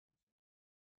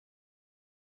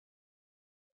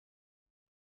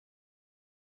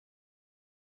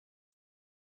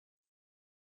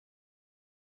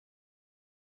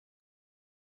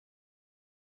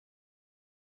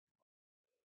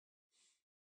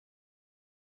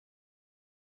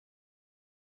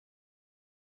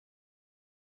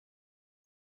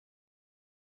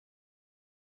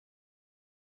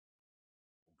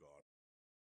 Oh God.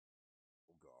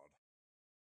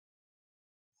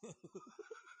 Well,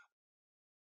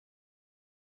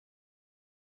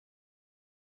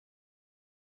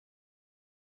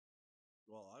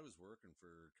 I was working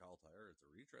for Cal Tire at the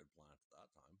retread plant at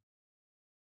that time,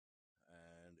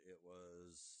 and it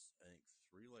was, I think,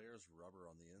 3 layers of rubber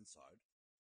on the inside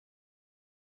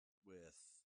with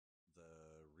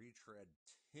the retread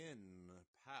tin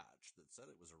patch that said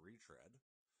it was a retread.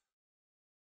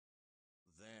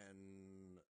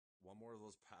 Then one more of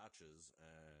those patches,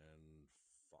 and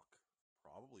fuck,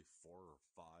 probably 4 or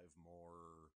 5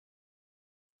 more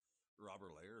rubber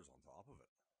layers on top of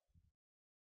it.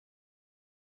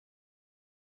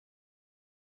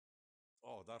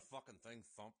 Oh, that fucking thing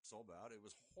thumped so bad. It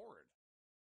was horrid.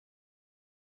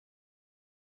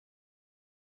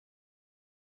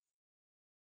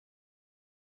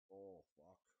 Oh,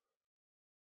 fuck.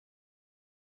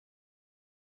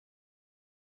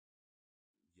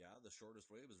 Yeah, the shortest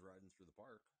way was riding through the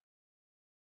park.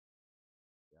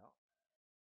 Yeah.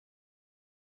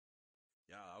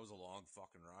 Yeah, that was a long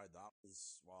fucking ride. That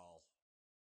was, well,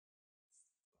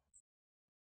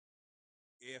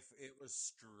 if it was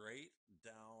straight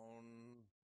down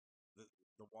the,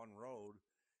 the one road,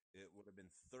 it would have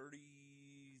been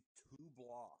 32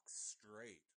 blocks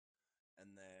straight,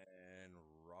 and then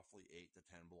roughly 8 to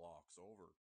 10 blocks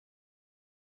over.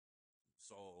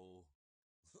 So,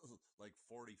 like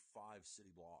 45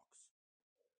 city blocks.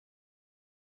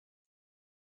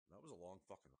 That was a long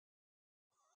fucking.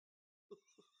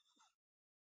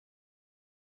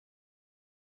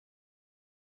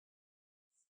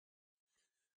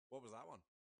 What was that one?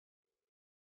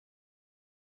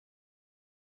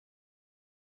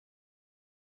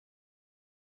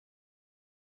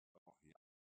 Oh, yeah,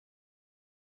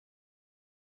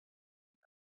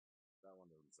 that one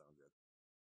doesn't sound good.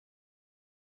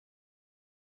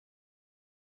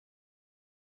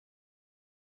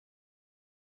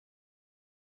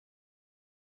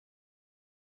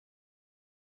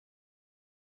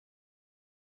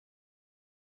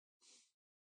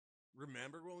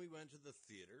 Remember when we went to the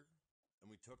theater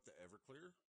and we took the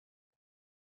Everclear,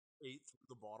 ate through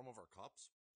the bottom of our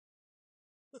cups?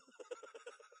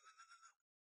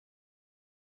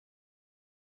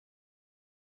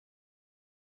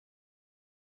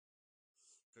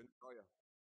 Couldn't tell you.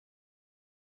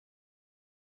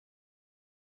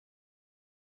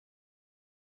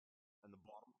 And the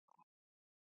bottom,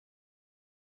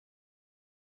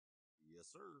 yes,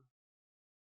 sir.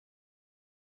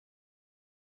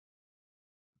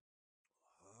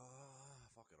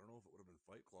 Fuck, I don't know if it would have been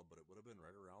Fight Club, but it would have been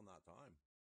right around that time.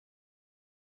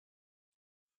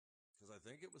 Because I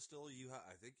think it was still you.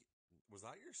 I think was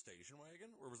that your station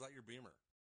wagon or was that your Beamer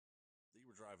that you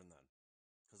were driving then?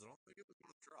 Because I don't think it was one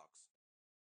of the trucks.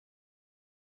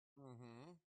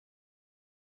 Mm-hmm.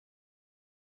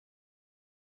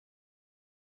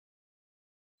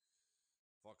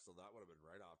 Fuck, so that would have been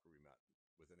right after we met.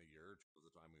 Within a year or two of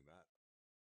the time we met.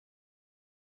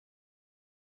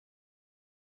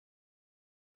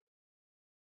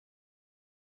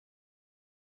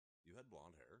 You had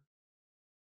blonde hair.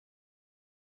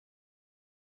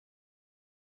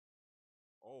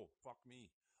 Oh, fuck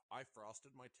me. I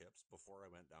frosted my tips before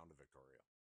I went down to Victoria.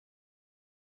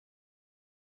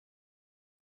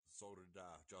 So did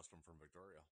Justin from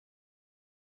Victoria.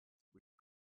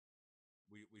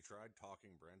 We, we tried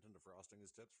talking Brent into frosting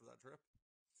his tips for that trip.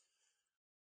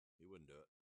 He wouldn't do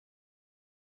it.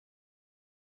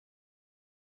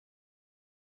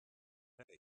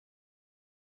 Hey,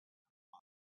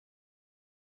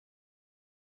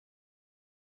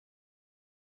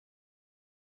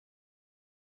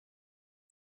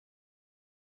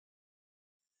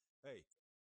 hey,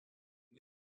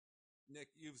 Nick,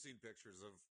 you've seen pictures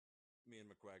of me and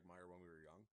mcquagmire when we were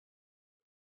young.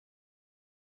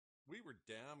 We were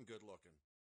damn good looking.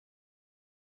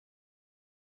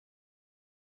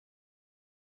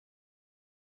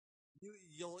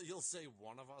 You'll say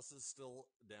one of us is still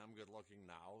damn good looking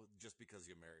now just because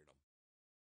you married him.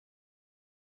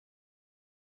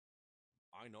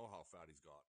 I know how fat he's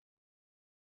got.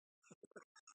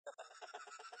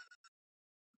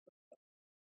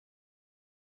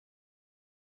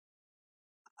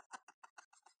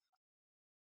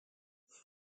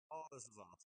 Oh, this is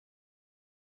awesome.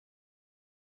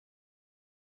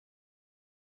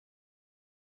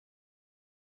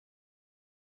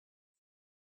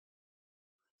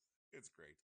 It's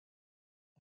great.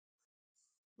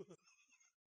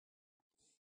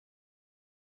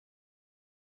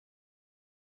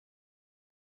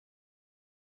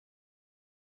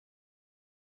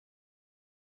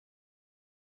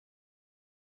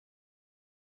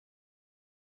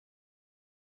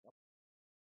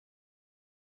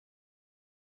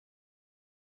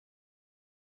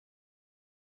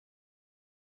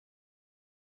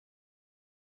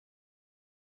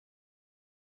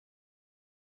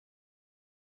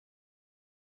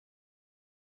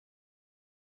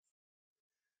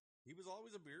 was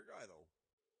always a beer guy, though.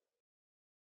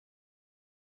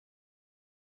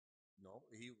 No,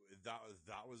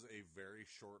 that was a very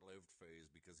short lived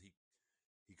phase because he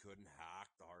couldn't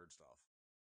hack the hard stuff.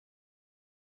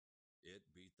 It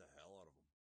beat the hell out of him.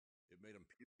 It made him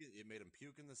puke. It made him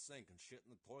puke in the sink and shit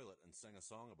in the toilet and sing a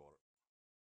song about it.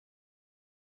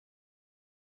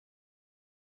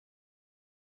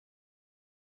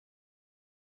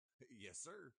 Yes,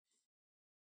 sir.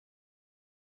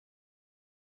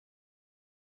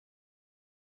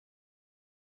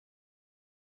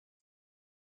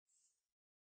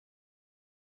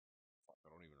 I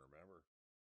don't even remember.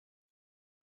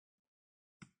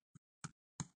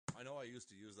 I know I used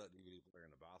to use that DVD player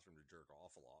in the bathroom to jerk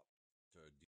off a lot.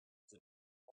 To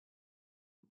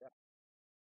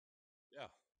yeah,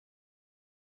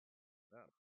 yeah,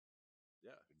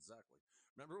 yeah, exactly.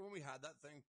 Remember when we had that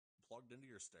thing plugged into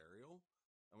your stereo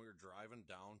and we were driving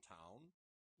downtown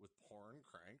with porn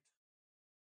cranked?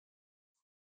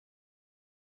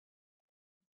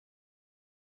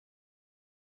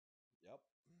 Yep.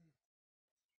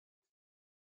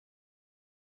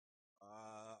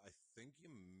 I think you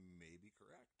may be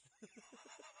correct.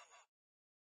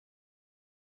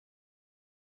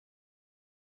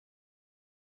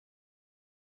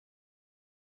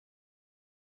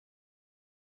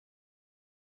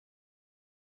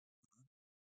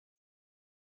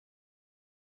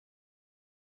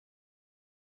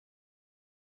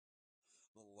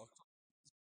 The look.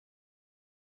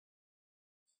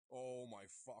 Oh my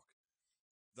fuck.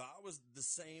 That was the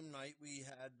same night we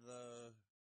had the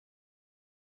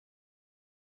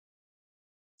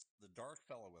dark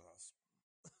fella with us.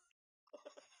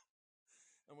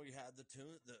 And we had the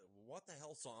tune. What the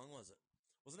hell song was it?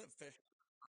 Wasn't it Fish?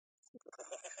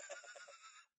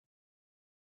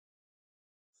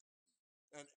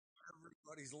 And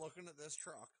everybody's looking at this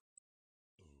truck.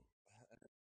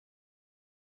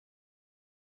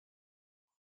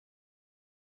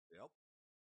 Yep.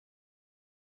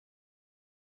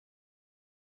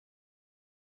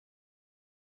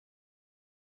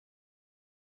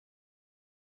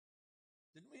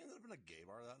 Didn't we end up in a gay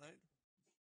bar that night?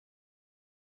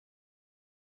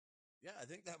 Yeah, I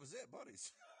think that was it,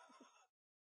 buddies.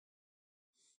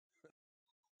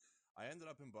 I ended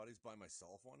up in buddies by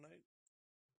myself one night.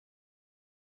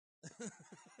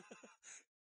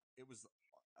 It was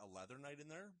a leather night in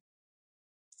there.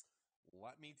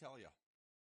 Let me tell you,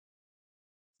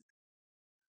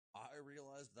 I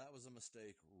realized that was a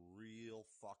mistake real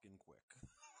fucking quick.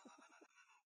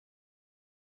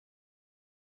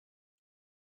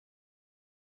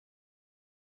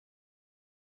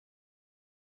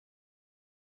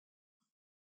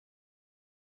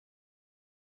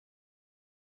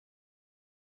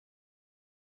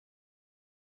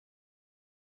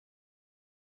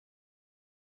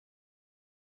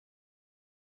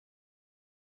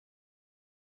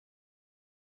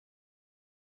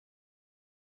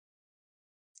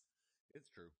 It's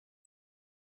true.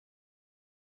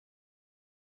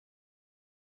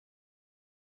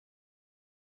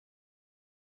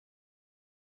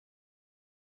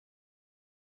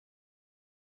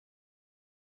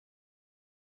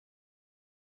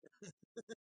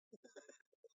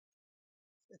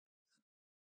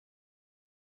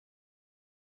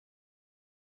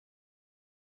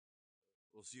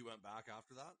 Well, so you went back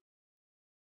after that?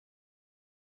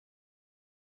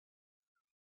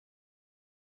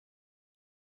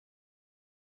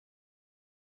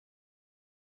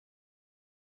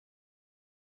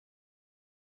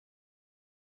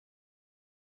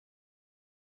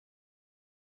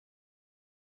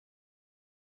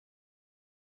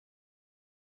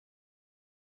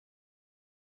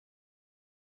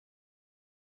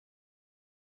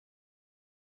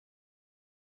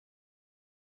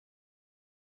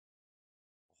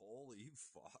 Holy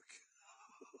fuck.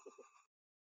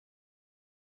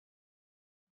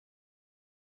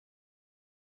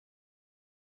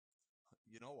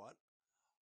 You know what?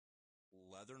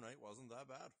 Leather night wasn't that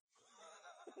bad.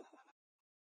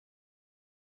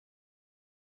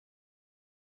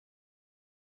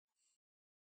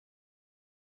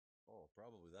 Oh,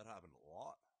 probably that happened a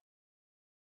lot.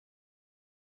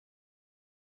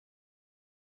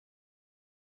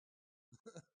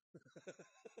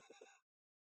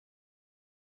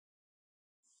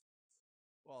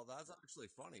 Well, that's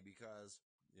actually funny because,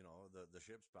 the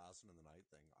ships passing in the night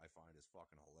thing I find is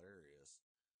fucking hilarious.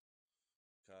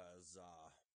 Because,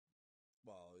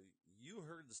 well, you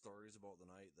heard the stories about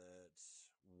the night that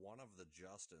one of the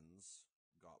Justins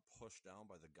got pushed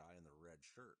down by the guy in the red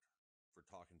shirt for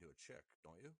talking to a chick,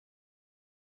 don't you?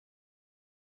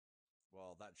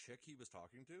 Well, that chick he was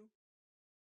talking to,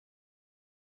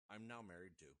 I'm now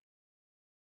married to.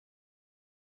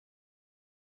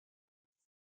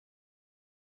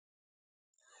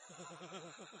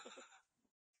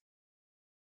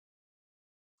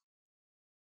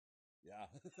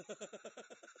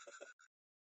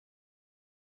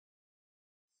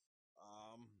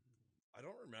 um, I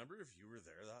don't remember if you were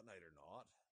there that night or not.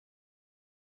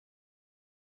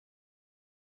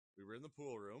 We were in the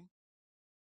pool room,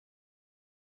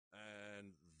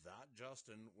 and that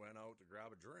Justin went out to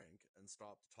grab a drink and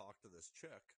stopped to talk to this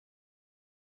chick.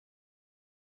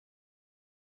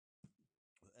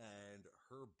 And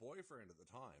her boyfriend at the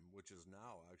time, which is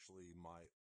now actually my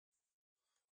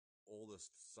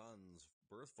oldest son's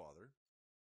birth father,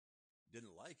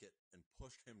 didn't like it and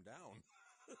pushed him down.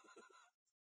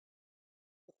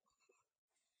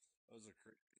 That was a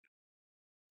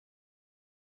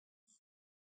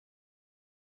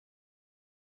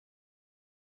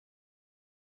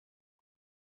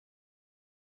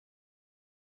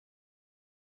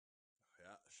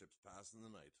yeah, ship's passing the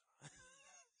night.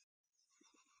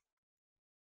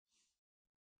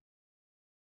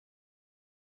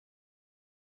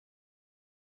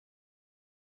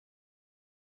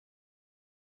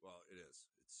 Well, it is.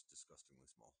 It's disgustingly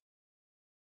small.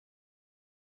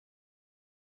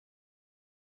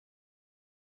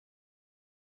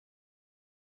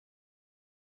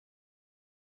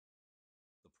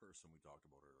 The person we talked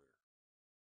about earlier,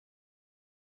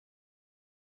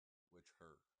 which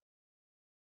her.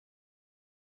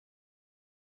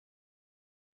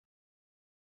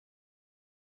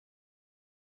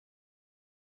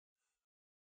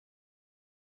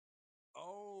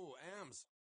 Oh, AMS.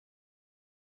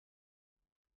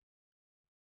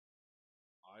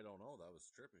 I don't know. That was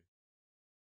trippy.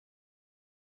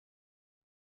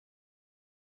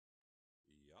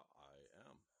 Yeah, I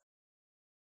am.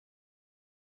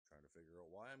 Trying to figure out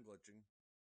why I'm glitching.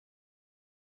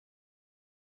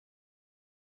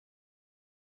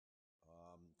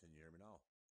 Can you hear me now?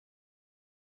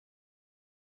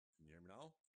 Can you hear me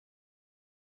now?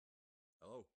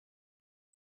 Hello?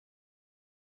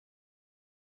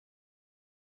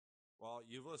 Well,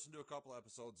 you've listened to a couple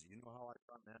episodes. You know how I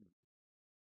front end.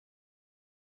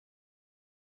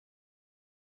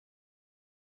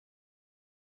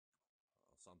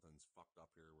 Something's fucked up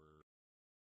here. Where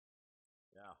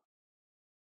yeah.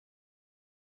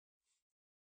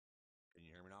 Can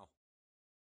you hear me now?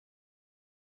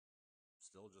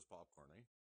 Still just popcorn, eh?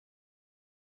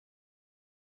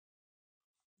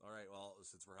 All right. Well,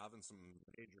 since we're having some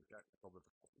major technical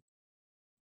difficulties,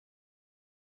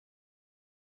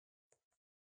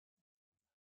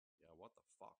 yeah. What the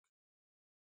fuck?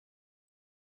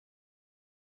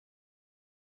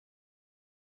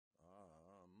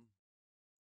 Um.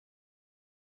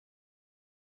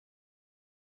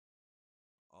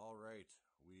 All right.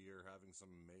 We are having some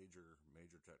major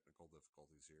technical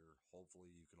difficulties here. Hopefully,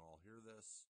 you can all hear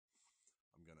this.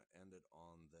 I'm gonna end it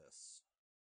on this,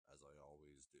 as I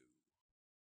always do.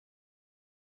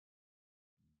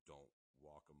 Don't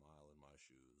walk a mile in my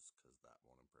shoes, because that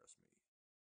won't impress me.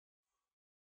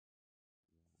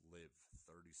 Live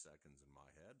 30 seconds in my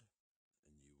head,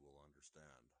 and you will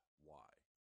understand why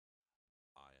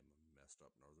I am a messed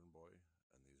up northern boy